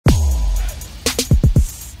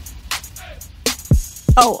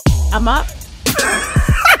Oh, I'm up?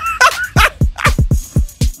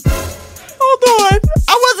 Hold on.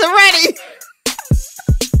 I wasn't ready.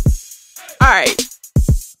 All right.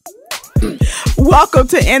 Welcome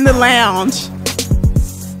to In the Lounge.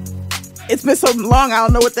 It's been so long, I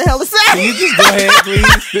don't know what the hell to say. Can you just go ahead,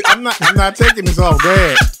 please? I'm not taking this off. Go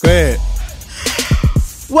ahead.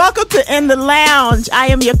 Welcome to In the Lounge. I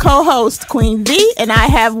am your co-host, Queen Vee, and I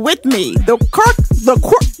have with me the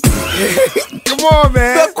Come on,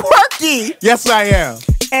 man. the quirky. Yes, I am.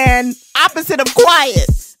 And opposite of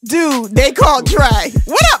quiet, dude, they call Dre.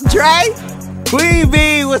 What up, Dre? Queen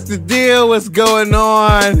Vee, what's the deal? What's going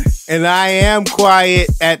on? And I am quiet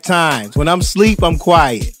at times. When I'm asleep, I'm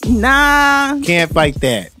quiet. Nah. Can't fight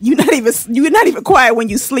that. You're not even quiet when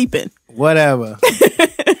you sleeping. Whatever.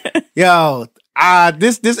 Yo,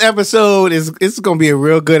 this episode is gonna be a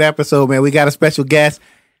real good episode, man. We got a special guest.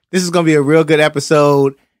 This is gonna be a real good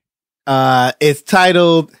episode. It's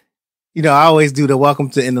titled, I always do the welcome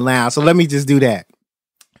to In the Lounge. So let me just do that.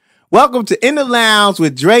 Welcome to In the Lounge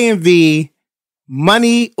with Dre and Vee.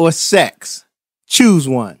 Money or sex? Choose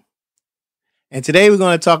one. And today we're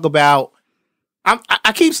going to talk about,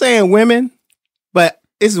 I keep saying women, but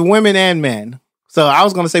it's women and men. So I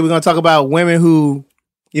was going to say we're going to talk about women who,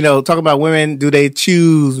 do they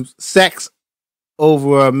choose sex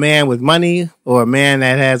over a man with money or a man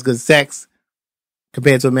that has good sex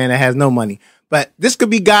compared to a man that has no money? But this could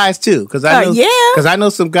be guys too, because I know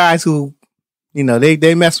some guys who,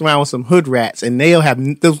 they mess around with some hood rats, and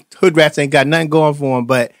those hood rats ain't got nothing going for them,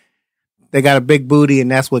 but they got a big booty, and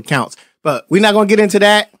that's what counts. But we're not gonna get into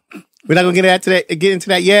that. We're not gonna get into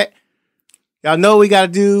that yet. Y'all know what we gotta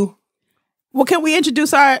do. Well, can we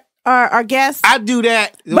introduce our guests? I do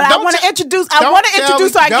that, but I want to introduce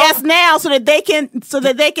our guests now so that they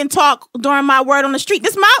can talk during my word on the street.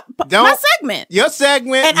 This is my segment. Your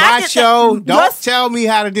segment, and my show. Don't tell me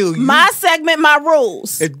how to do. My segment, my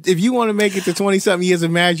rules. If you want to make it to 20-something years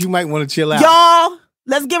of marriage, you might want to chill out. Y'all,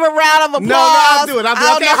 let's give a round of applause. No, I'll do it. I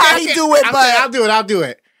don't know how he do it, but I'll do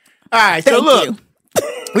it. All right, so look,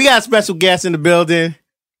 we got a special guest in the building.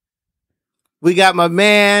 We got my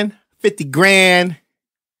man, 50 grand.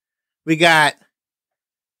 We got,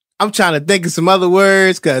 I'm trying to think of some other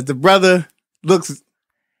words because the brother looks,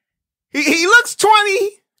 he looks 20,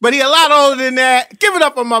 but he a lot older than that. Give it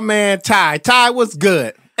up for my man, Ty. Ty, what's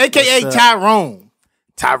good? AKA Tyrone.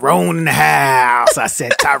 Tyrone in the house. I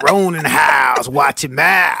said Tyrone in the house. Watch your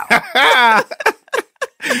mouth.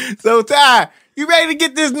 So, Ty, you ready to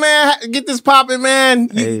get this popping, man?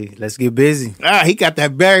 Hey, let's get busy. He got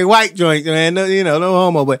that Barry White joint, man. No, no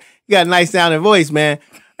homo, but he got a nice sounding voice, man.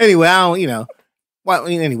 Anyway,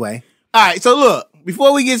 anyway. All right, so look,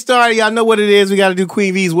 before we get started, y'all know what it is. We got to do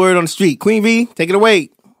Queen Vee's word on the street. Queen Vee, take it away.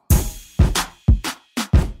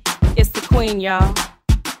 It's the queen, y'all.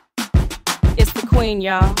 It's the queen,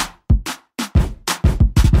 y'all.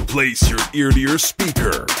 Place your ear to your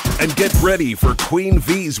speaker and get ready for Queen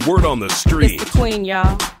Vee's word on the street. It's the queen,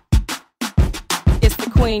 y'all. It's the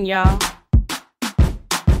queen, y'all.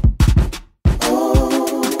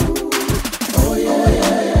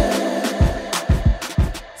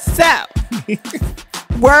 So,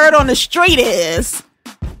 word on the street is,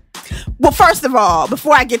 well, first of all,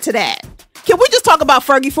 before I get to that, can we just talk about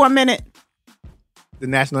Fergie for a minute? The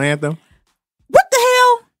national anthem? What the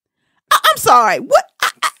hell? I'm sorry. What?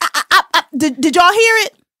 Did y'all hear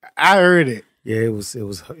it? I heard it. Yeah, it was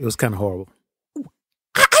kind of horrible.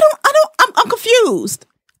 I'm confused.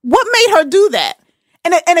 What made her do that?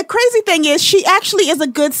 And the crazy thing is, she actually is a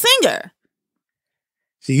good singer.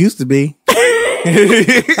 She used to be.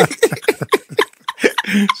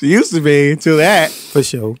 She used to be until that. For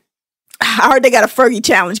sure. I heard they got a Fergie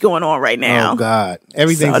challenge going on right now. Oh God.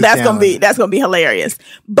 Everything's so that's gonna be hilarious.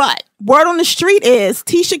 But word on the street is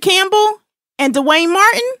Tisha Campbell and Dwayne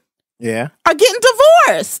Martin are getting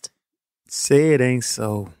divorced. Say it ain't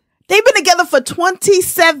so. They've been together for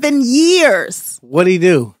 27 years. What'd he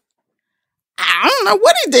do? I don't know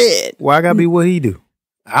what he did. Why gotta be what he do?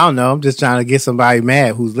 I don't know. I'm just trying to get somebody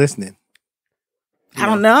mad who's listening. I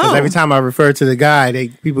don't know. Because every time I refer to the guy,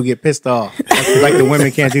 people get pissed off. Like the women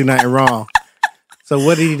can't do nothing wrong. So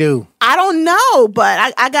what did he do? I don't know,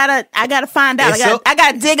 but I gotta find out. I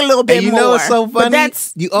gotta dig a little bit more. You know what's so funny?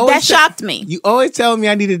 That shocked me. You always tell me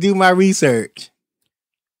I need to do my research.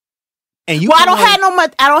 And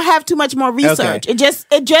I don't have too much more research. Okay.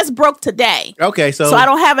 It just broke today. Okay, so I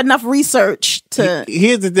don't have enough research to.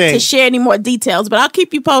 Here's the thing. To share any more details, but I'll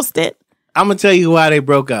keep you posted. I'm gonna tell you why they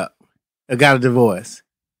broke up. Or got a divorce.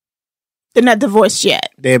 They're not divorced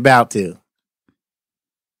yet. They're about to.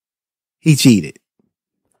 He cheated.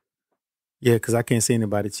 Yeah, because I can't see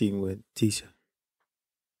anybody cheating with Tisha.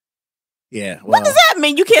 Yeah. Well, what does that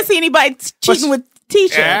mean? You can't see anybody cheating with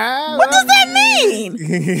Tisha. What does that mean? No,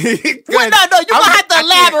 you're going to have to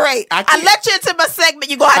elaborate. I let you into my segment.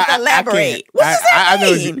 You're going to have to elaborate. What does that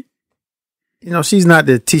mean? She's not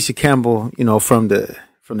the Tisha Campbell, from the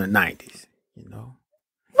 90s,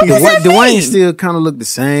 What does that mean? Dwayne still kind of look the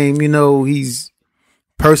same, he's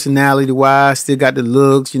personality-wise, still got the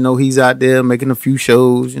looks, he's out there making a few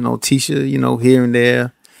shows, Tisha, here and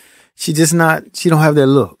there. She don't have that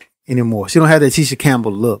look anymore. She don't have that Tisha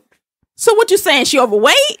Campbell look. So what you saying? She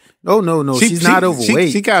overweight? No. She's not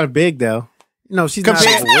overweight. She kind of big though. No, she's not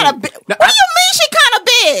overweight. What do you mean she kind of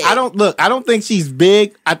big? I don't think she's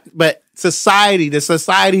big, but the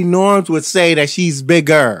society norms would say that she's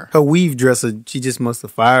bigger. Her weave dresser, she just must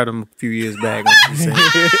have fired him a few years back.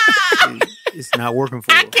 It's not working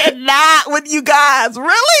for her. I cannot with you guys.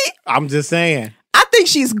 Really? I'm just saying. I think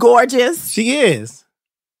she's gorgeous. She is.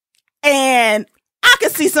 And I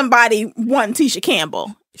could see somebody wanting Tisha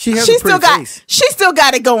Campbell. She still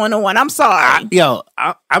got it going on. I'm sorry. I'm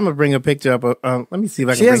gonna bring a picture up. Let me see if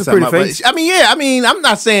I can. She has a pretty face. I'm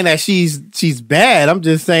not saying that she's bad. I'm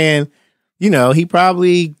just saying, he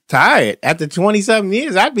probably tired after 27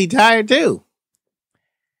 years. I'd be tired too.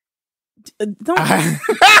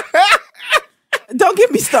 Don't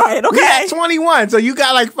get me started, okay? 21, so you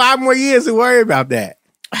got like 5 more years to worry about that.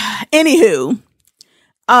 Anywho,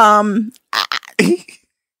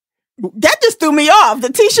 that just threw me off. The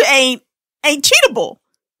Tisha ain't cheatable.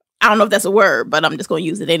 I don't know if that's a word, but I'm just going to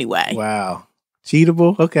use it anyway. Wow.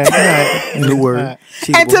 Cheatable? Okay. Right. New word.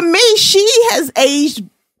 And to me, she has aged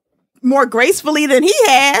more gracefully than he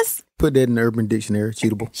has. Put that in the Urban Dictionary.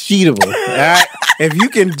 Cheatable. Cheatable. All right. If you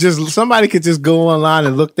can somebody could just go online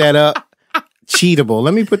and look that up. Cheatable.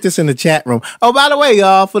 Let me put this in the chat room. Oh, by the way,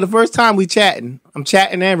 y'all, for the first time we chatting. I'm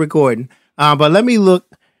chatting and recording. But let me look.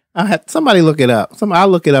 Somebody look it up. I'll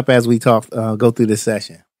look it up as we talk. Go through this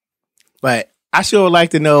session. But I sure would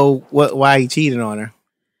like to know why he cheated on her.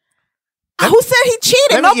 Who said he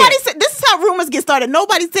cheated? Nobody said. This is how rumors get started.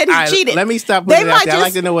 Nobody said he cheated. Let me stop putting it out there. I'd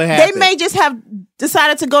like to know what happened. They may just have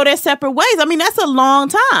decided to go their separate ways. I mean, that's a long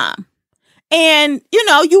time. And,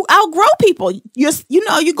 you outgrow people. You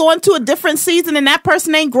go into a different season and that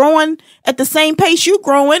person ain't growing at the same pace you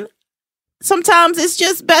growing. Sometimes it's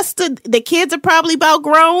just best the kids are probably about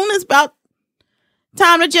grown. It's about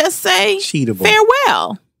time to just say cheatable.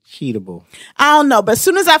 Farewell. Cheatable. I don't know, but as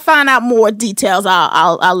soon as I find out more details,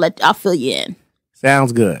 I'll fill you in.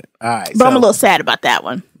 Sounds good. All right. But I'm a little sad about that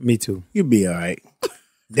one. Me too. You'll be all right.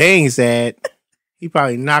 They ain't sad. He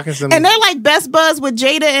probably knocking some. And they're like best buds with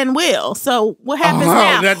Jada and Will. So what happens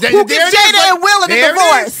now? Who gets Jada and Will in the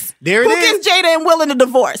divorce? Who gets Jada and Will in the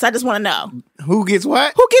divorce? I just want to know. Who gets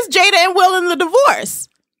what? Who gets Jada and Will in the divorce?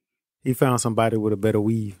 He found somebody with a better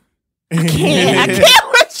weave. I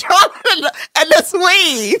can't with y'all and this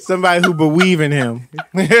weave. Somebody who beweaving him.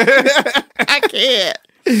 I can't.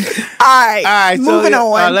 All right. Moving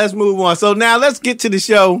on. Let's move on. So now let's get to the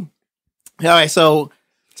show. All right. So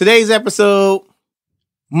today's episode.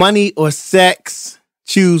 Money or sex,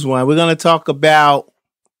 choose one. We're going to talk about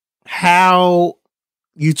how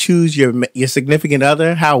you choose your significant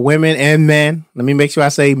other, how women and men, let me make sure I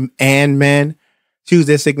say and men, choose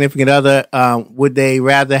their significant other. Would they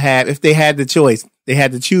rather have, if they had the choice, they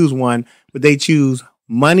had to choose one, would they choose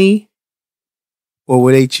money or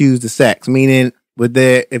would they choose the sex? Meaning,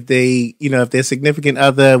 if their significant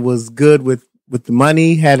other was good with the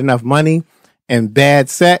money, had enough money and bad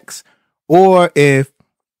sex, or if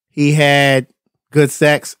he had good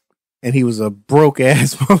sex and he was a broke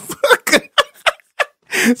ass motherfucker.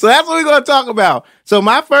 So that's what we're going to talk about. So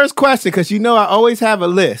my first question, because I always have a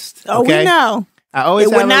list. Oh, okay? We know. I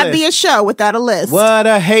always have a list. It would not be a show without a list. What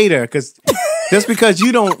a hater. Because just because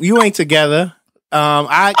you ain't together.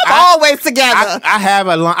 I'm always together. I have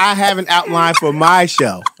an outline for my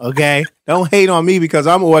show. Okay, don't hate on me because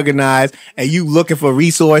I'm organized and you looking for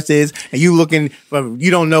resources and you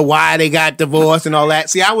don't know why they got divorced and all that.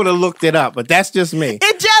 See, I would have looked it up, but that's just me.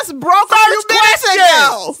 It just broke a few minutes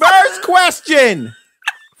ago.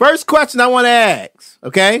 First question I want to ask.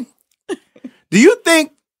 Okay, do you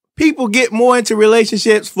think people get more into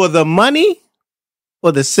relationships for the money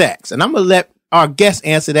or the sex? And I'm gonna let our guest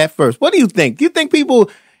answer that first. What do you think? Do you think people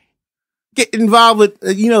get involved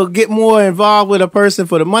with, get more involved with a person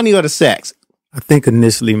for the money or the sex? I think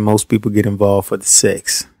initially most people get involved for the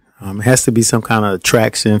sex. It has to be some kind of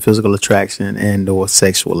attraction, physical attraction, and or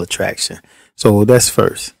sexual attraction. So that's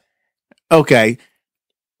first. Okay.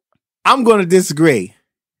 I'm going to disagree.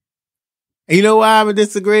 And you know why I'm going to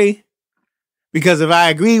disagree? Because if I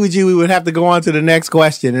agree with you, we would have to go on to the next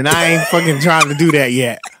question. And I ain't fucking trying to do that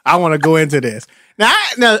yet. I want to go into this.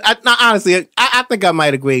 Honestly, I think I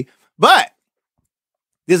might agree. But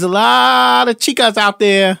there's a lot of chicas out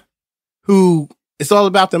there who it's all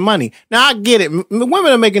about the money. Now, I get it.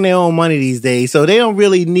 Women are making their own money these days, so they don't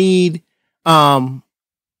really need, the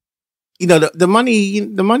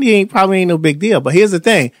money probably ain't no big deal. But here's the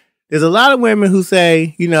thing. There's a lot of women who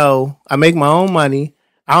say, I make my own money.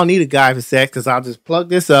 I don't need a guy for sex because I'll just plug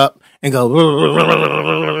this up and go,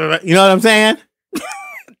 you know what I'm saying?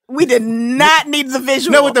 We did not need the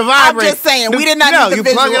visual. No, with the vibrate. I'm just saying, we did not need the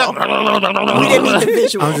visual. We didn't need the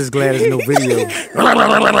visual. I'm just glad there's no video. You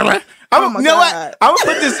know what? I'm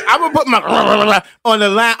gonna put my on the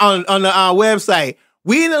line on the website.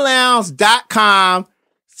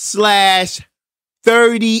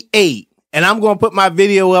 WeTheLounge.com/38. And I'm gonna put my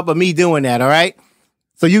video up of me doing that, all right?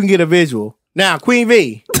 So you can get a visual. Now, Queen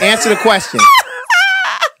V, answer the question.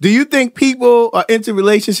 Do you think people are into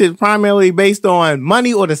relationships primarily based on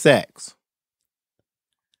money or the sex?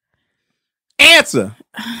 Answer.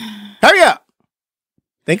 Hurry up.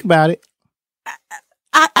 Think about it.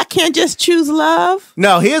 I can't just choose love.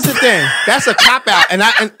 No, here's the thing. That's a cop out.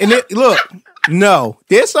 Look, no.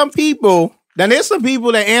 There's some people that answer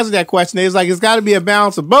that question. It's like it's got to be a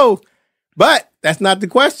balance of both. But that's not the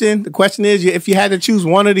question. The question is if you had to choose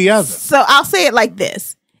one or the other. So I'll say it like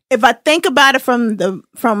this. If I think about it from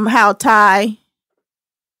how Ty,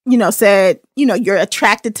 said, you're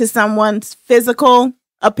attracted to someone's physical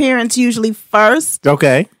appearance usually first.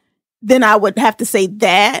 Okay. Then I would have to say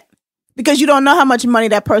that because you don't know how much money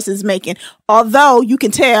that person's making. Although you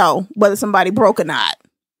can tell whether somebody broke or not.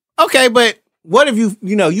 Okay, but what if you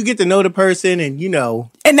get to know the person and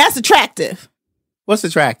and that's attractive. What's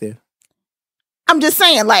attractive? I'm just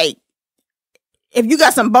saying, like, if you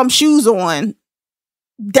got some bum shoes on,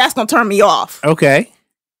 that's gonna turn me off. Okay.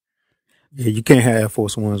 Yeah, you can't have Air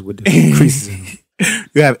Force Ones with the creases in them.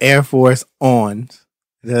 You have Air Force Ons.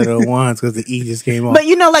 They're the ones because the E just came off. But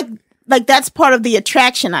like that's part of the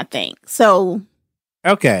attraction, I think. So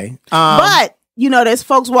okay. But there's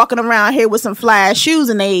folks walking around here with some fly shoes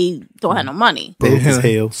and they don't have no money. Broke as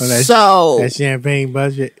hell. So that champagne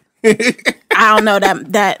budget. I don't know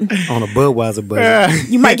that on a Budweiser budget.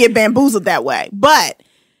 You might get bamboozled that way. But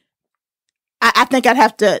I think I'd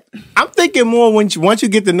have to. I'm thinking more once you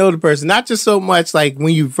get to know the person, not just so much like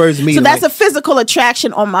when you first meet. So that's a physical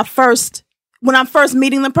attraction when I'm first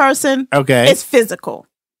meeting the person. Okay, it's physical.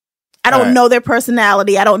 I don't know their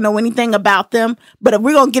personality. I don't know anything about them. But if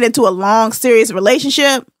we're gonna get into a long, serious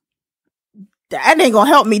relationship, that ain't gonna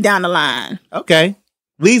help me down the line. Okay,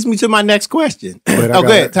 leads me to my next question. Go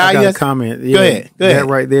ahead, Ty. I got a comment. Yeah, go ahead. That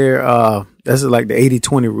right there. That's like the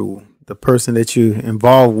 80-20 rule. The person that you're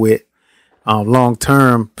involved with. Long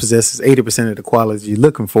term possesses 80% of the qualities you're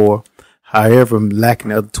looking for, however, lacking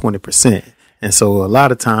the other 20%. And so a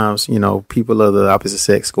lot of times, people of the opposite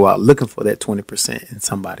sex go out looking for that 20% in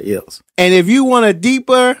somebody else. And if you want a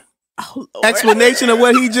deeper explanation of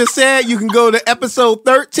what he just said, you can go to episode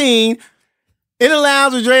 13 in the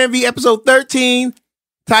Lounge with Dre and Vee, episode 13,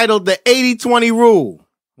 titled The 80-20 Rule.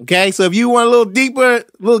 Okay, so if you want a little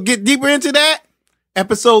get deeper into that,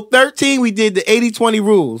 episode 13, we did the 80-20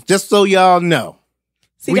 rules, just so y'all know.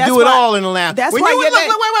 See, we do it all in the lounge. That's why your name,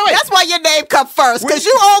 wait. That's why your name come first, because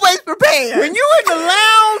you always prepared. When you in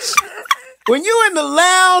the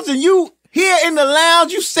lounge and you here in the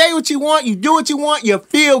lounge, you say what you want, you do what you want, you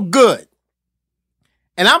feel good.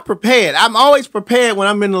 And I'm prepared. I'm always prepared when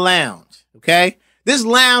I'm in the lounge, okay? This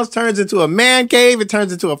lounge turns into a man cave. It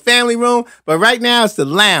turns into a family room. But right now, it's the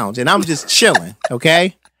lounge, and I'm just chilling,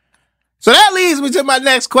 okay? So that leads me to my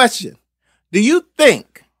next question. Do you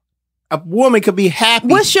think a woman could be happy?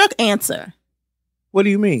 What's your answer? What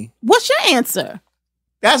do you mean? What's your answer?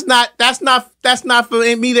 That's not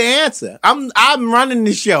for me to answer. I'm running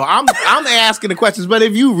the show. I'm asking the questions. But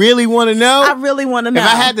if you really want to know, I really want to know. If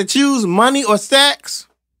I had to choose money or sex,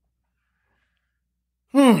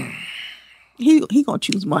 he gonna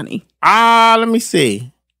choose money. Let me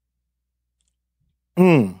see.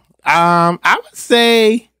 I would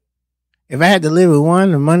say if I had to live with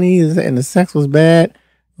one, the money and the sex was bad,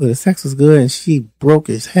 but the sex was good and she broke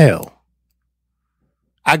as hell,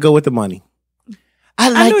 I'd go with the money.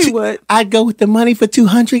 I knew you would. I'd go with the money for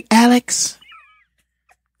 200, Alex.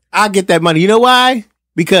 I'll get that money. You know why?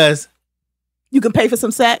 Because you can pay for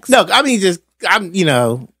some sex. No, I mean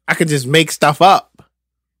I could just make stuff up.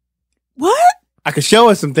 What? I could show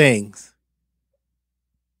her some things.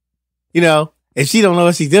 If she don't know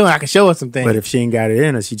what she's doing, I can show her some things. But if she ain't got it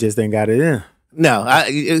in her, she just ain't got it in. No,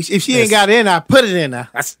 if she ain't got it in her, I put it in her.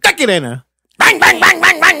 I stuck it in her. Bang, bang, bang,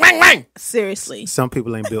 bang, bang, bang, bang. Seriously. Some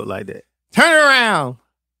people ain't built like that. Turn it around.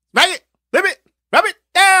 Bang it, flip it, rub it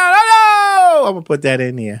down. Oh, no. gonna put that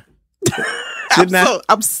in here.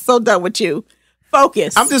 I'm so done with you.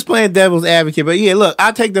 Focus. I'm just playing devil's advocate, but yeah, look,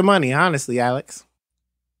 I'll take the money, honestly, Alex.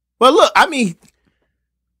 Well, look, I mean,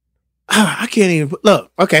 I can't even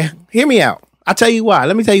look. Okay, hear me out. I'll tell you why.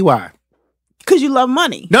 Let me tell you why. Because you love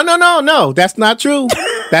money. No. That's not true.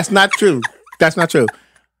 That's not true. That's not true.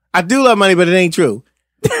 I do love money, but it ain't true.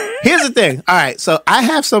 Here's the thing. All right, so I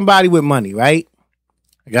have somebody with money, right?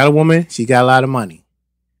 I got a woman. She got a lot of money.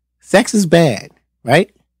 Sex is bad,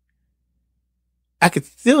 right? I could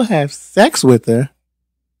still have sex with her.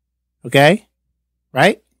 Okay?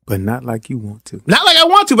 Right? But not like you want to. Not like I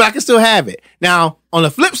want to, but I can still have it. Now, on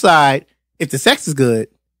the flip side, if the sex is good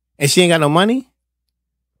and she ain't got no money,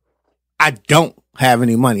 I don't have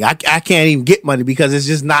any money. I can't even get money because it's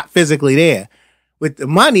just not physically there. With the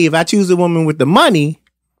money, if I choose a woman with the money,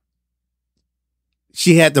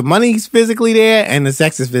 she had the money's physically there and the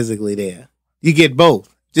sex is physically there. You get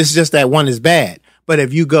both. Just that one is bad. But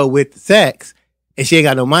if you go with the sex and she ain't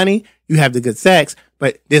got no money, you have the good sex,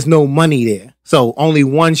 but there's no money there. So only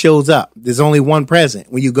one shows up. There's only one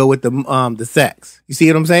present when you go with the sex. You see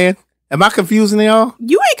what I'm saying? Am I confusing y'all?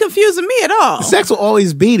 You ain't confusing me at all. The sex will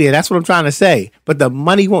always be there. That's what I'm trying to say. But the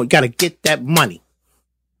money won't. Got to get that money.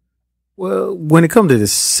 Well, when it comes to the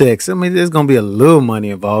sex, I mean, there's going to be a little money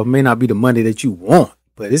involved. It may not be the money that you want,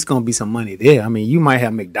 but it's going to be some money there. I mean, you might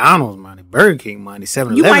have McDonald's money, Burger King money,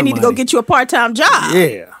 7-Eleven You might need to go money. get you a part-time job.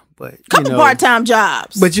 Yeah, but Couple part-time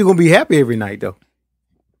jobs. But you're going to be happy every night, though.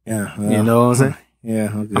 Yeah. You know what I'm saying?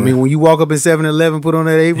 Yeah. Okay. I mean, when you walk up in 7-Eleven, put on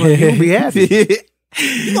that apron, you're going to be happy.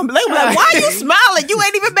 You gonna be like, why you smiling? You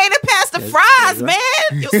ain't even made it past the fries, man.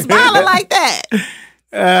 You smiling like that.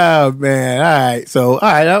 Oh, man. All right. So, all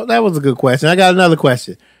right. That was a good question. I got another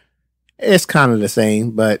question. It's kind of the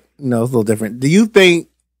same, but, it's a little different. Do you think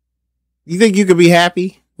you could be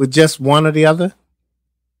happy with just one or the other?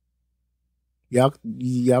 Y'all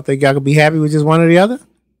think y'all could be happy with just one or the other?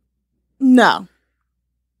 No.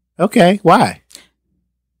 Okay. Why?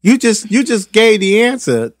 You just gave the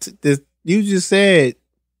answer to this. You just said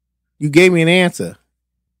you gave me an answer.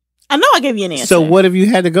 I know I gave you an answer. So what if you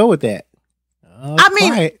had to go with that? I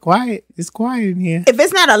mean, quiet. It's quiet in here. If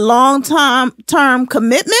it's not a long-term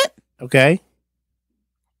commitment, okay,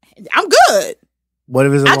 I'm good. What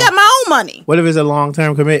if it's? I got my own money. What if it's a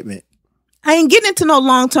long-term commitment? I ain't getting into no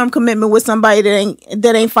long-term commitment with somebody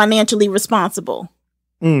that ain't financially responsible.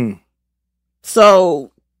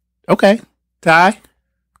 So, okay, Ty.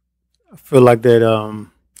 I feel like that.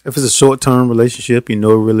 If it's a short-term relationship, it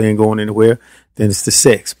really ain't going anywhere, then it's the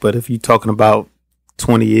sex. But if you're talking about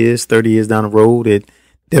 20 years, 30 years down the road, it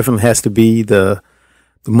definitely has to be the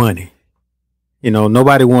money.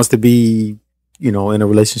 Nobody wants to be, in a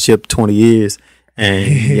relationship 20 years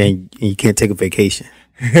and you can't take a vacation.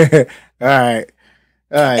 All right.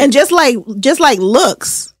 And just like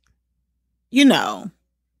looks,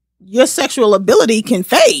 your sexual ability can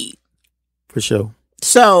fade. For sure.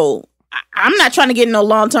 So I'm not trying to get no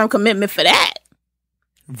long-term commitment for that.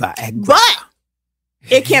 Viagra. But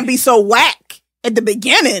it can't be so whack at the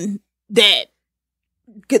beginning that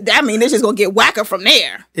it's just going to get whacker from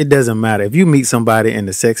there. It doesn't matter. If you meet somebody and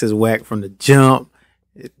the sex is whack from the jump,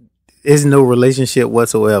 there's no relationship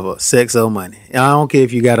whatsoever, sex or money. I don't care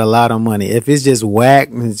if you got a lot of money. If it's just whack,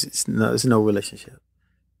 it's no relationship.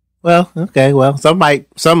 Well, okay. Well, some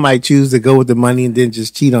might choose to go with the money and then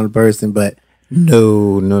just cheat on the person, but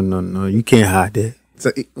no. You can't hide that.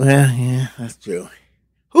 So, well, yeah, that's true.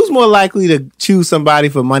 Who's more likely to choose somebody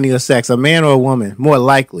for money or sex, a man or a woman? More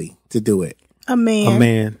likely to do it? A man. A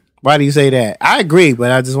man. Why do you say that? I agree,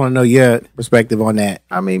 but I just want to know your perspective on that.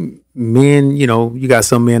 I mean, men, you got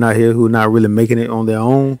some men out here who are not really making it on their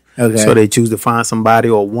own. Okay. So they choose to find somebody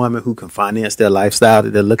or a woman who can finance their lifestyle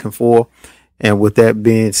that they're looking for. And with that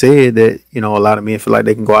being said, that, a lot of men feel like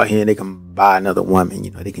they can go out here and they can buy another woman.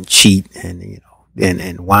 They can cheat and,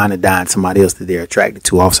 and wine and dine somebody else that they're attracted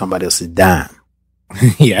to off somebody else's dime.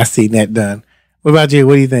 Yeah, I seen that done. What about you?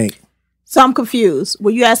 What do you think? So I'm confused.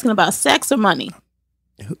 Were you asking about sex or money?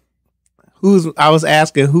 I was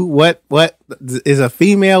asking what is a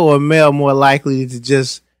female or a male more likely to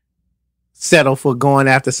just settle for going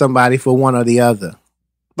after somebody for one or the other?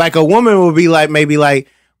 Like a woman will be like, maybe like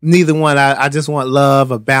neither one. I just want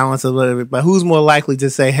love, a balance, a little bit. But who's more likely to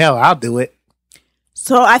say, hell, I'll do it?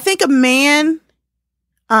 So I think a man,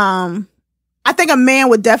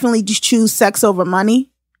 would definitely just choose sex over money,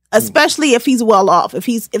 especially if he's well off. If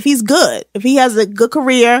he's good, if he has a good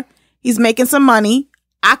career, he's making some money.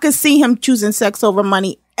 I could see him choosing sex over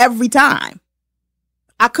money every time.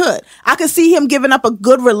 I could see him giving up a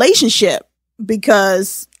good relationship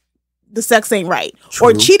because the sex ain't right. True.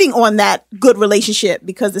 Or cheating on that good relationship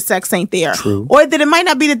because the sex ain't there. True. Or that it might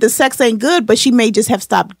not be that the sex ain't good, but she may just have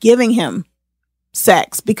stopped giving him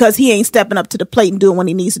sex because he ain't stepping up to the plate and doing what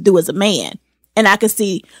he needs to do as a man. And I can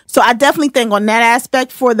see, so I definitely think on that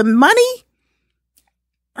aspect for the money,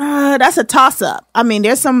 that's a toss up. I mean,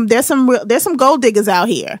 there's some gold diggers out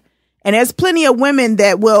here, and there's plenty of women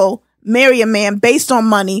that will marry a man based on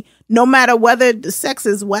money, no matter whether the sex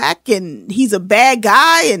is whack and he's a bad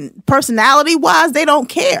guy and personality wise, they don't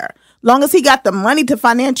care. Long as he got the money to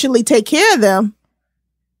financially take care of them.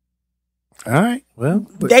 All right. Well,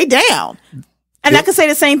 they down. And I can say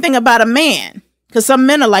the same thing about a man, because some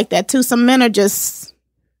men are like that too. Some men are just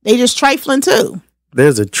trifling too.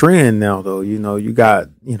 There's a trend now, though. You know, you got,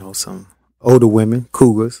 some older women,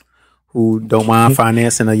 cougars, who don't mind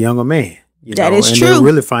financing a younger man. That is and true. They're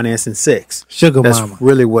really financing sex. Sugar That's mama.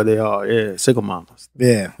 really what they are. Yeah, sugar mamas.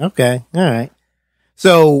 Yeah. Okay. All right.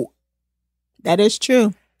 So that is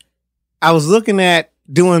true. I was looking at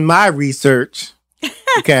doing my research.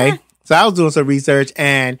 Okay. So I was doing some research,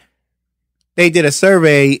 and they did a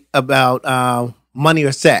survey about money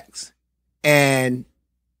or sex. And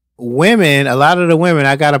women, a lot of the women,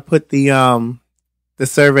 I got to put the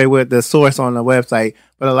survey with the source on the website,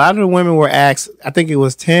 but a lot of the women were asked, I think it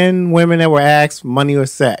was 10 women that were asked money or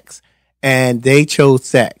sex, and they chose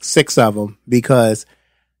sex, 6 of them, because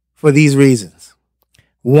for these reasons.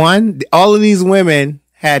 One, all of these women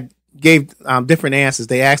gave different answers.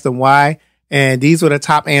 They asked them why, and these were the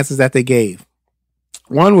top answers that they gave.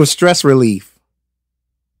 One was stress relief.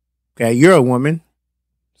 Okay, you're a woman,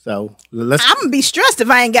 so I'm gonna be stressed if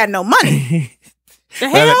I ain't got no money. The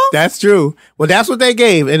hell? That's true. Well, that's what they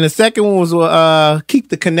gave, and the second one was keep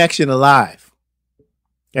the connection alive.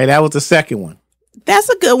 Okay, that was the second one. That's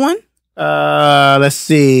a good one. Let's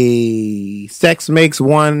see. Sex makes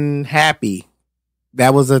one happy.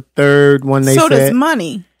 That was a third one. They so said. Does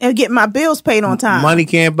money and get my bills paid on time. Money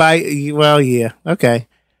can't buy. Well, yeah. Okay.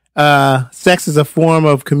 Sex is a form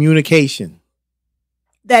of communication.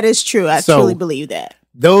 That is true. I truly believe that.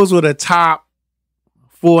 Those were the top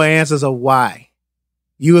 4 answers of why.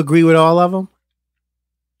 You agree with all of them?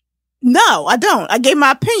 No, I don't. I gave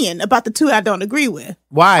my opinion about the 2 I don't agree with.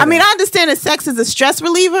 Why? I mean, I understand that sex is a stress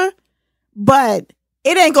reliever, but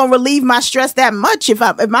it ain't gonna relieve my stress that much if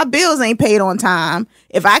my bills ain't paid on time.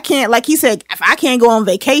 If I can't, like he said, if I can't go on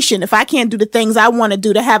vacation, if I can't do the things I want to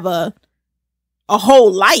do to have a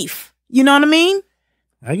whole life, you know what I mean?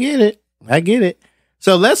 I get it.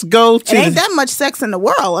 So let's go to. It ain't that much sex in the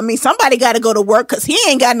world. I mean, somebody got to go to work because he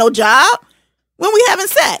ain't got no job when we having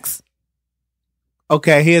sex.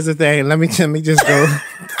 Okay, here's the thing. Let me just go.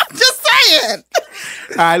 I'm just saying.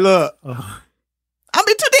 All right, look. I'll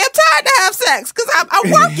be too damn tired to have sex because I'm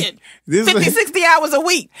working 50, 60 hours a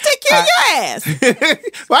week. Take care of your ass.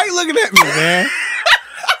 Why are you looking at me, man?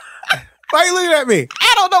 Why are you looking at me?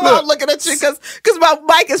 I don't know why I'm looking at you because my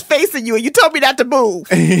mic is facing you and you told me not to move.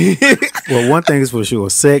 Well, one thing is for sure.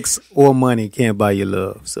 Sex or money can't buy you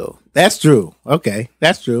love. So that's true. Okay,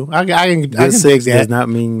 that's true. I can sex dig that. does not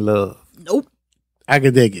mean love. Nope. I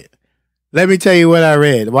can dig it. Let me tell you what I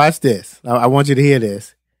read. Watch this. I want you to hear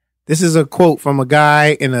this. This is a quote from a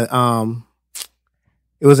guy in it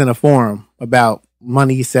was in a forum about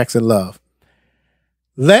money, sex, and love.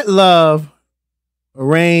 Let love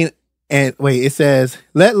reign. And wait, it says,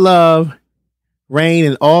 let love reign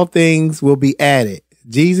and all things will be added.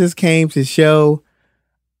 Jesus came to show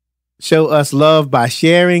us love by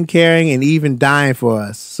sharing, caring, and even dying for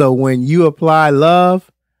us. So when you apply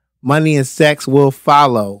love, money and sex will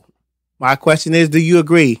follow. My question is, do you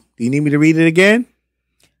agree? Do you need me to read it again?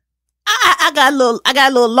 I got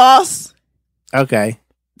a little lost. Okay.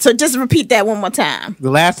 So just repeat that one more time. The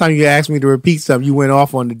last time you asked me to repeat something, you went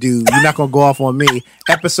off on the dude. You're not going to go off on me.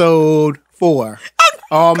 Episode 4.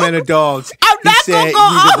 All men are dogs. I'm not said gonna go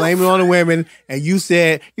you need to off. blame it on the women, and you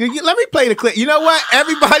said, let me play the clip. You know what?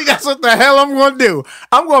 Everybody, that's what the hell I'm going to do.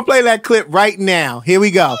 I'm going to play that clip right now. Here we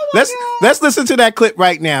go. Let's listen to that clip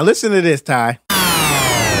right now. Listen to this, Ty.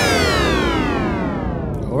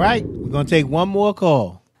 All right, we're going to take one more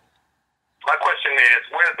call. My question is,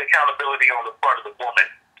 where's the accountability on the part of the woman?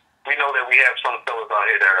 We know that we have some fellas out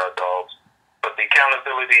here that are dogs, but the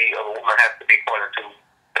accountability of a woman has to be put into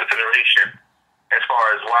consideration as far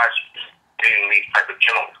as why she's dating these type of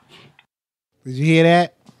gentlemen. Did you hear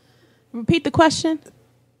that? Repeat the question.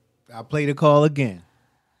 I'll play the call again.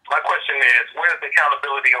 My question is, where's the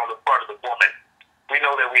accountability on the part of the woman? We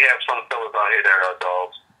know that we have some fellas out here that are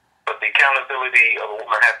dogs, but the accountability of a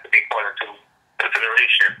woman has to be put into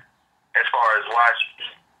consideration as far as why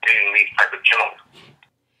she's dating these type of gentlemen.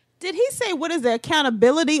 Did he say what is the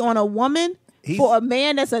accountability on a woman for a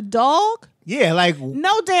man that's a dog. Yeah, like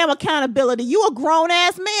No damn accountability. You a grown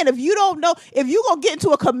ass man. If you don't know, if you gonna get into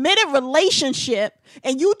a committed relationship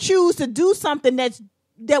and you choose to do something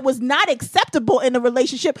that was not acceptable in the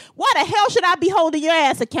relationship, why the hell should I be holding your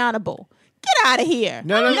ass accountable? Get out of here.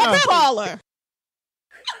 No. Next caller.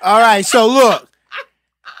 All right, so look.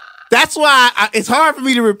 That's why it's hard for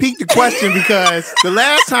me to repeat the question because the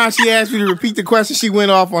last time she asked me to repeat the question, she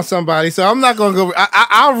went off on somebody. So I'm not going to go.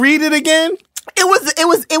 I'll read it again. It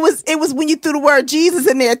was when you threw the word Jesus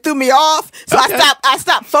in there, it threw me off. So okay. I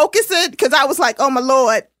stopped focusing because I was like, oh my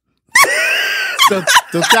Lord. So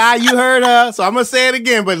Ty, you heard her. So I'm going to say it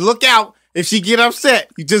again, but look out. If she get upset,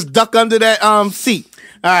 you just duck under that seat.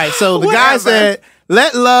 All right. So the guy said,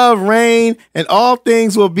 let love reign and all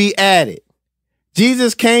things will be added.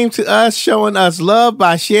 Jesus came to us showing us love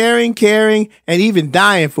by sharing, caring, and even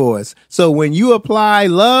dying for us. So when you apply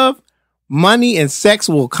love, money and sex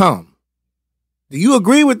will come. Do you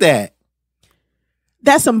agree with that?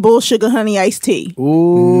 That's some bull sugar honey iced tea.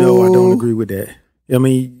 Ooh. No, I don't agree with that. I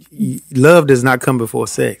mean, love does not come before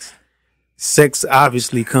sex. Sex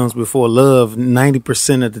obviously comes before love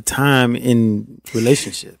 90% of the time in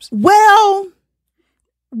relationships. Well,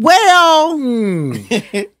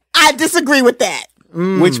 I disagree with that.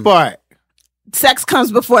 Which part? Sex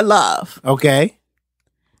comes before love. Okay.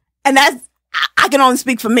 And that's, I can only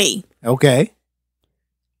speak for me. Okay.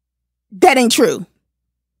 That ain't true.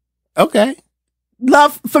 Okay.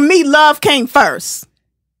 Love, for me, love came first.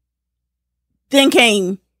 Then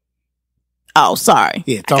came, oh, sorry.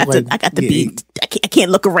 Yeah, I got the beat. I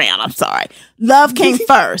can't look around. I'm sorry. Love came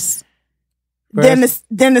first. Then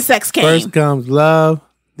the sex came. First comes love.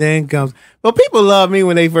 Then comes, well, people love me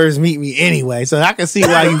when they first meet me anyway, so I can see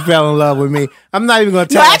why you fell in love with me. I'm not even going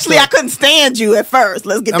to tell. No, actually, I couldn't stand you at first.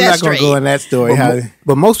 Let's get that straight. I'm not going to go in that story.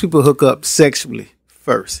 But most people hook up sexually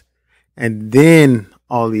first, and then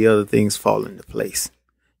all the other things fall into place.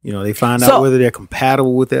 You know, they find out whether they're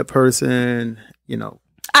compatible with that person. You know,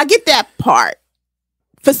 I get that part.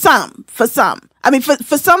 For some, I mean,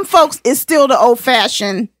 for some folks, it's still the old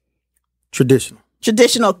fashioned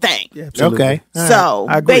traditional thing. Yeah, absolutely. Okay. So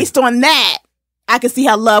based on that, I can see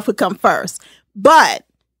how love would come first. But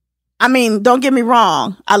I mean, don't get me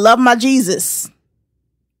wrong. I love my Jesus.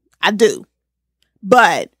 I do.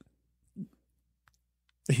 But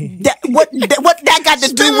what that got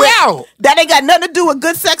to do with that ain't got nothing to do with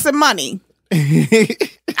good sex and money.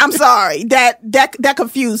 I'm sorry. That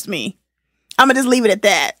confused me. I'm gonna just leave it at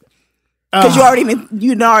that. Because you already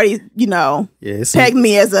pegged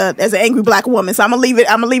me as an angry black woman, so I'm gonna leave it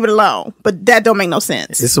alone. But that don't make no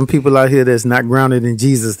sense. There's some people out here that's not grounded in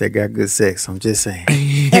Jesus that got good sex. I'm just saying,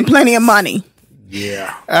 and plenty of money.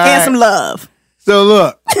 Yeah, and some love. So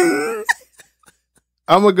look,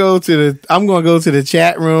 I'm gonna go to the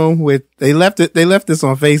chat room with they left this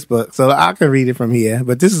on Facebook, so I can read it from here.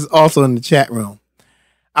 But this is also in the chat room.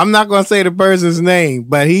 I'm not gonna say the person's name,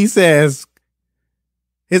 but he says.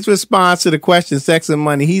 His response to the question, sex and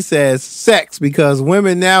money, he says, sex, because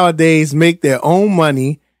women nowadays make their own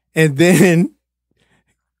money and then,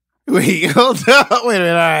 wait, hold on, wait a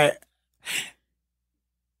minute, all right.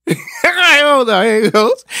 All right, hold on, here he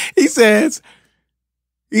goes. He says,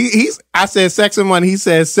 I said sex and money, he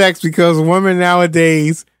says sex because women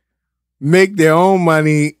nowadays make their own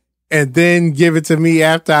money and then give it to me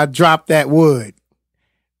after I drop that wood.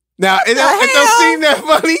 Now, it don't seem that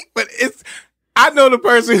funny, but I know the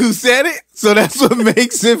person who said it, so that's what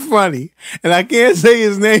makes it funny. And I can't say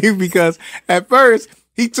his name because at first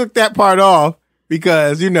he took that part off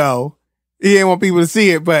because, you know, he didn't want people to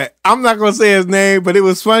see it. But I'm not going to say his name, but it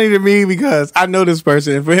was funny to me because I know this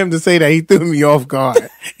person. And for him to say that, he threw me off guard.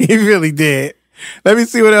 He really did. Let me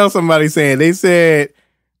see what else somebody's saying. They said,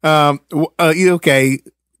 okay.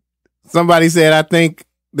 Somebody said, I think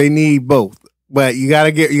they need both. But you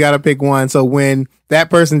gotta pick one. So when that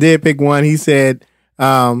person did pick one, he said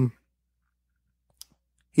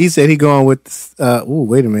he going with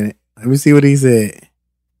wait a minute. Let me see what he said.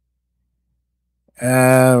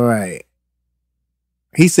 All right.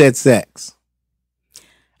 He said sex.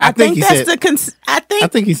 I think he said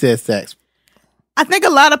sex. I think a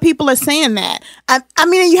lot of people are saying that. I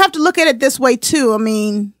mean, you have to look at it this way too. I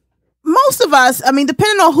mean, most of us, I mean,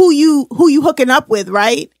 depending on who you hooking up with,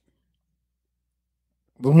 right?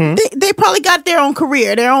 Mm-hmm. They probably got their own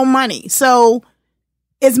career, their own money. So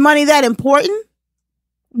is money that important?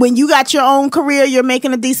 When you got your own career, you're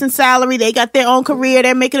making a decent salary. They got their own career,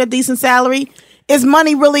 they're making a decent salary. Is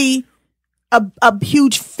money really a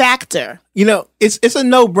huge factor? You know, it's a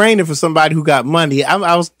no-brainer for somebody who got money.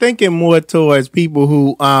 I was thinking more towards people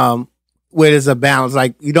who where there's a balance.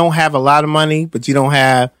 Like you don't have a lot of money, but you don't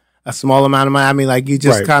have a small amount of money. I mean, like you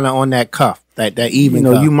just Right. kind of on that cuff, that even. You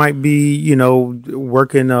know, cuff. you might be,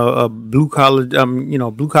 working a blue collar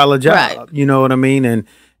job. Right. You know what I mean?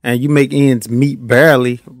 And you make ends meet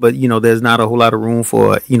barely, but there's not a whole lot of room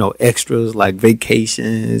for, extras like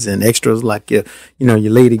vacations and extras like your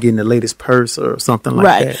lady getting the latest purse or something like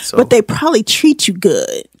Right. that. So, But they probably treat you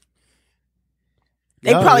good.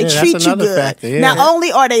 They Oh, probably yeah, that's treat you another good. factor, yeah. Not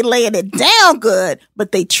only are they laying it down good,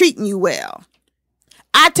 but they treating you well.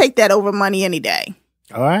 I take that over money any day,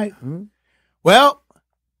 All right. Well,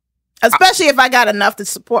 especially if I got enough to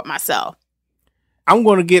support myself. I'm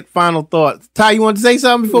going to get final thoughts. Ty, you want to say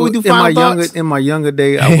something before we do final thoughts? in my younger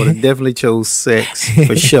day, I would have definitely chose sex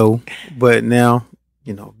for sure. But now,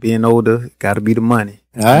 being older, got to be the money.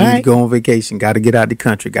 All I need to right. go on vacation. Got to get out the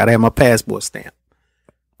country. Got to have my passport stamp.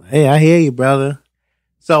 Hey, I hear you, brother.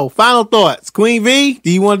 So, final thoughts. Queen V,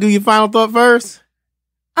 do you want to do your final thought first?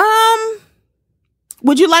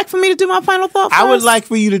 Would you like for me to do my final thought first? I would like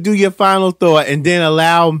for you to do your final thought and then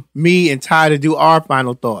allow me and Ty to do our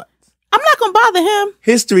final thought. I'm not gonna bother him.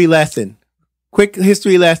 History lesson. Quick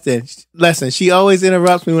history lesson. She always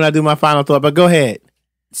interrupts me when I do my final thought, but go ahead.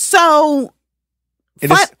 So,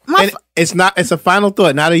 It's a final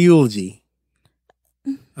thought, not a eulogy.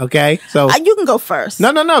 Okay? So you can go first.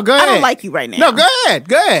 No, go ahead. I don't like you right now. No, go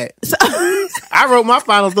ahead. So, I wrote my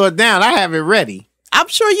final thought down. I have it ready. I'm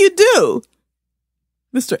sure you do,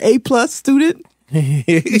 Mr. A+ student.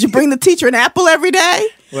 Did you bring the teacher an apple every day?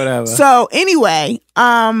 Whatever. So anyway,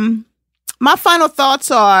 my final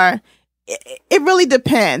thoughts are: it really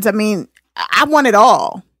depends. I mean, I want it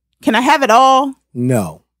all. Can I have it all?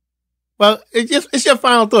 No. Well, it's your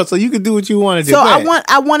final thought, so you can do what you want to do. So Go ahead.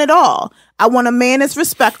 I want it all. I want a man that's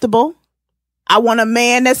respectable. I want a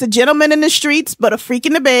man that's a gentleman in the streets, but a freak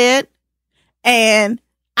in the bed. And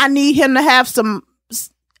I need him to have some.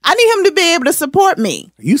 I need him to be able to support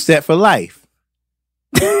me. You set for life.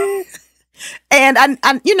 And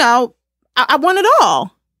I want it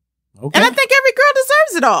all. Okay. And I think every girl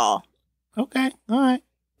deserves it all. Okay. All right.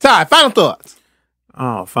 Ty, final thoughts.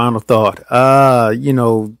 Oh, final thought.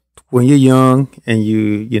 When you're young and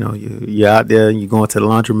you're out there and you're going to the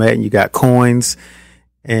laundromat and you got coins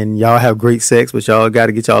and y'all have great sex, but y'all got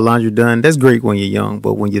to get y'all laundry done. That's great when you're young,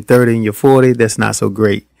 but when you're 30 and you're 40, that's not so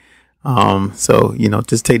great. So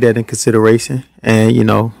just take that in consideration and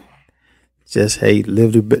just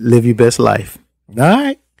live your best life. All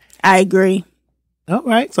right. I agree. All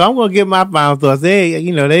right. So I'm gonna give my final thoughts. They a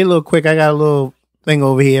little quick. I got a little thing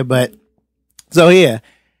over here, but so here,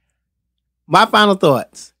 my final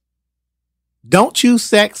thoughts. Don't choose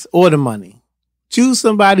sex or the money. Choose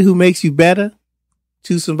somebody who makes you better.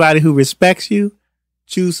 Choose somebody who respects you.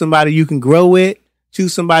 Choose somebody you can grow with.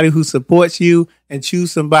 Choose somebody who supports you, and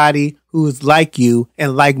choose somebody who is like you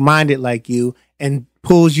and like-minded like you and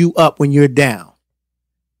pulls you up when you're down.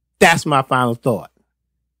 That's my final thought.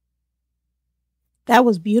 That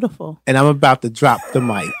was beautiful. And I'm about to drop the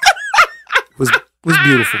mic. Was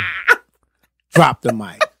beautiful. Drop the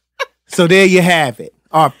mic. So there you have it.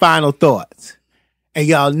 Our final thoughts. And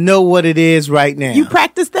y'all know what it is right now. You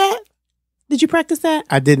practiced that? Did you practice that?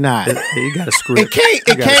 I did not. Yeah, you got a script.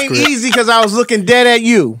 It came easy because I was looking dead at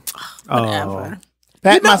you. Whatever.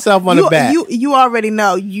 Pat myself on the back. You already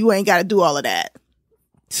know you ain't got to do all of that.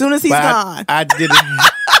 As soon as he's But gone. I didn't.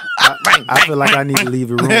 I feel like I need to leave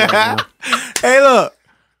the room right now. Hey, look.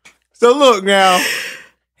 So look now.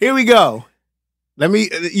 Here we go.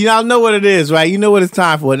 Y'all know what it is, right? You know what it's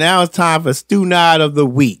time for. Now it's time for Stu Nod of the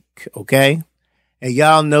Week, okay? And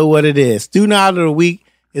y'all know what it is. Stu Nod of the Week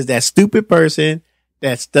is that stupid person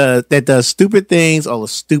that does stupid things all the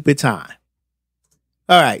stupid time.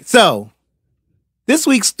 All right, so this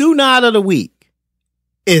week's Stu Nod of the Week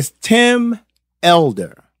is Tim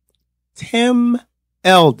Elder. Tim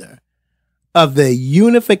Elder of the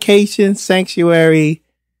Unification Sanctuary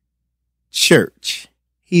Church.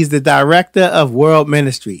 He's the director of World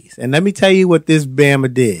Ministries. And let me tell you what this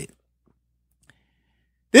Bama did.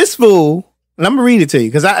 This fool, and I'm going to read it to you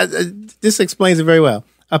because this explains it very well.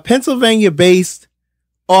 A Pennsylvania-based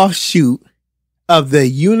offshoot of the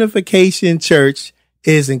Unification Church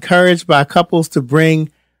is encouraged by couples to bring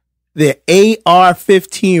their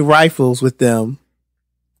AR-15 rifles with them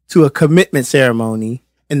to a commitment ceremony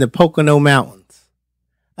in the Pocono Mountains,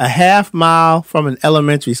 a half-mile from an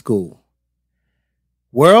elementary school.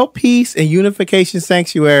 World Peace and Unification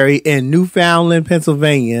Sanctuary in Newfoundland,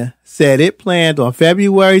 Pennsylvania, said it planned on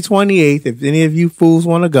February 28th, if any of you fools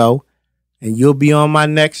want to go, and you'll be on my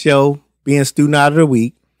next show, being Student Out of the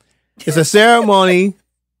Week. It's a ceremony,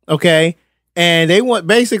 okay? And they want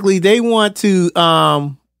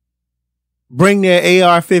to bring their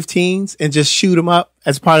AR-15s and just shoot them up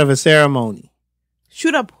as part of a ceremony.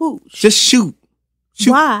 Shoot up who? Just shoot.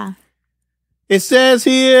 Why? It says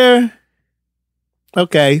here,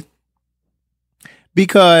 okay,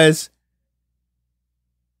 because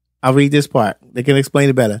I'll read this part. They can explain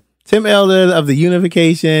it better. Tim Elder of the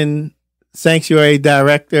Unification Sanctuary,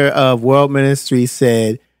 Director of World Ministry,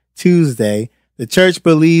 said Tuesday, the church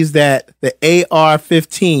believes that the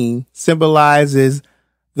AR-15 symbolizes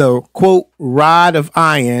the, quote, rod of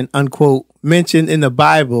iron, unquote, mentioned in the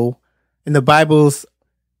Bible's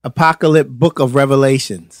apocalyptic book of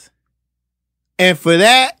Revelations. And for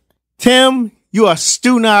that, Tim, you are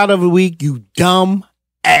student out of the week, you dumb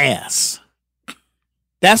ass.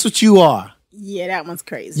 That's what you are. Yeah, that one's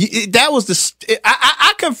crazy. That was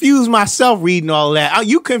I confused myself reading all of that.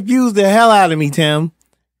 You confused the hell out of me, Tim.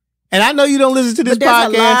 And I know you don't listen to this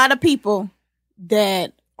podcast. There's a lot of people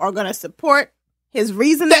that are going to support his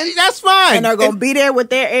reasoning. That's fine. And are going to be there with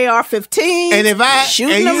their AR-15. And if I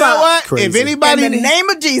shooting them them up. What? Crazy. If anybody, in the name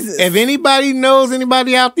of Jesus. If anybody knows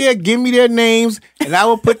anybody out there, give me their names, and I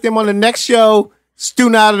will put them on the next show.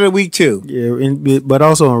 Student out of the week too. Yeah, but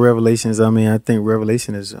also in Revelations, I mean, I think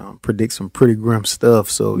Revelation is predicts some pretty grim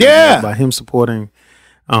stuff. So yeah, by him supporting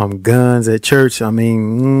guns at church, I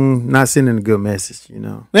mean, not sending a good message.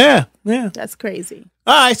 Yeah. That's crazy.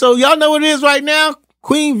 All right, so y'all know what it is right now.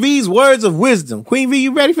 Queen V's words of wisdom. Queen V,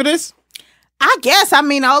 you ready for this? I guess. I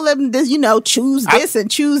mean, all of them, choose this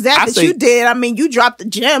and choose that you did. I mean, you dropped the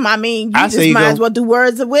gem. I mean, you just might as well do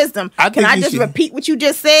words of wisdom. Can I just repeat what you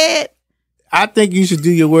just said? I think you should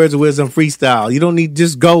do your words of wisdom freestyle. You don't need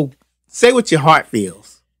just go say what your heart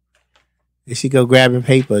feels. Did she go grabbing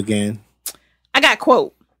paper again? I got a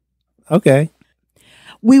quote. Okay.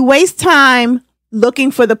 We waste time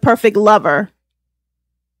looking for the perfect lover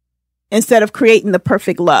instead of creating the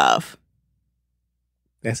perfect love.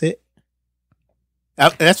 That's it.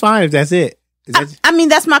 That's fine if that's it. I mean,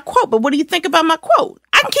 that's my quote, but what do you think about my quote?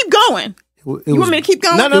 I can keep going. You want me to keep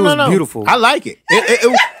going? No. Beautiful. I like it.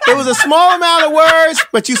 It was a small amount of words,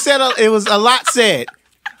 but you said it was a lot said.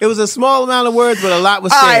 It was a small amount of words, but a lot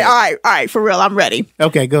was said. All right. For real, I'm ready.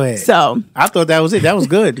 Okay, go ahead. So I thought that was it. That was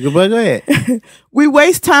good. Go ahead. We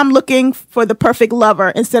waste time looking for the perfect lover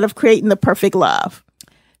instead of creating the perfect love.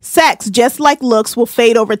 Sex, just like looks, will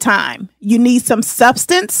fade over time. You need some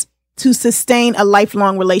substance to sustain a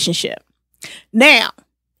lifelong relationship. Now,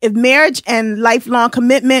 if marriage and lifelong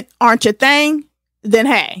commitment aren't your thing, then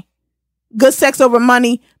hey, good sex over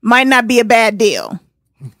money might not be a bad deal.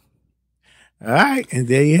 All right, and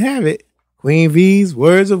there you have it. Queen V's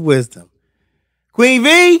words of wisdom. Queen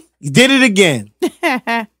V, you did it again.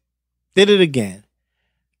 Did it again.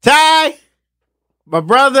 Ty, my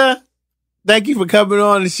brother, thank you for coming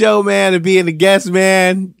on the show, man, and being a guest,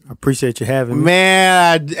 man. I appreciate you having me.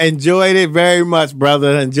 Man, I enjoyed it very much,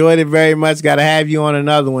 brother. Enjoyed it very much. Got to have you on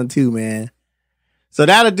another one too, man. So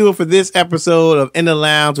that'll do it for this episode of In the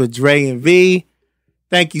Lounge with Dre and Vee.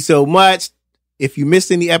 Thank you so much. If you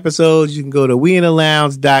missed any episodes, you can go to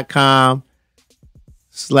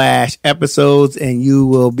weinthelounge.com/episodes and you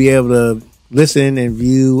will be able to listen and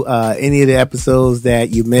view any of the episodes that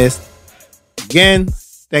you missed. Again,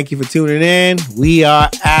 thank you for tuning in. We are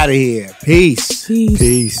out of here. Peace.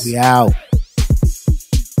 Peace. We out.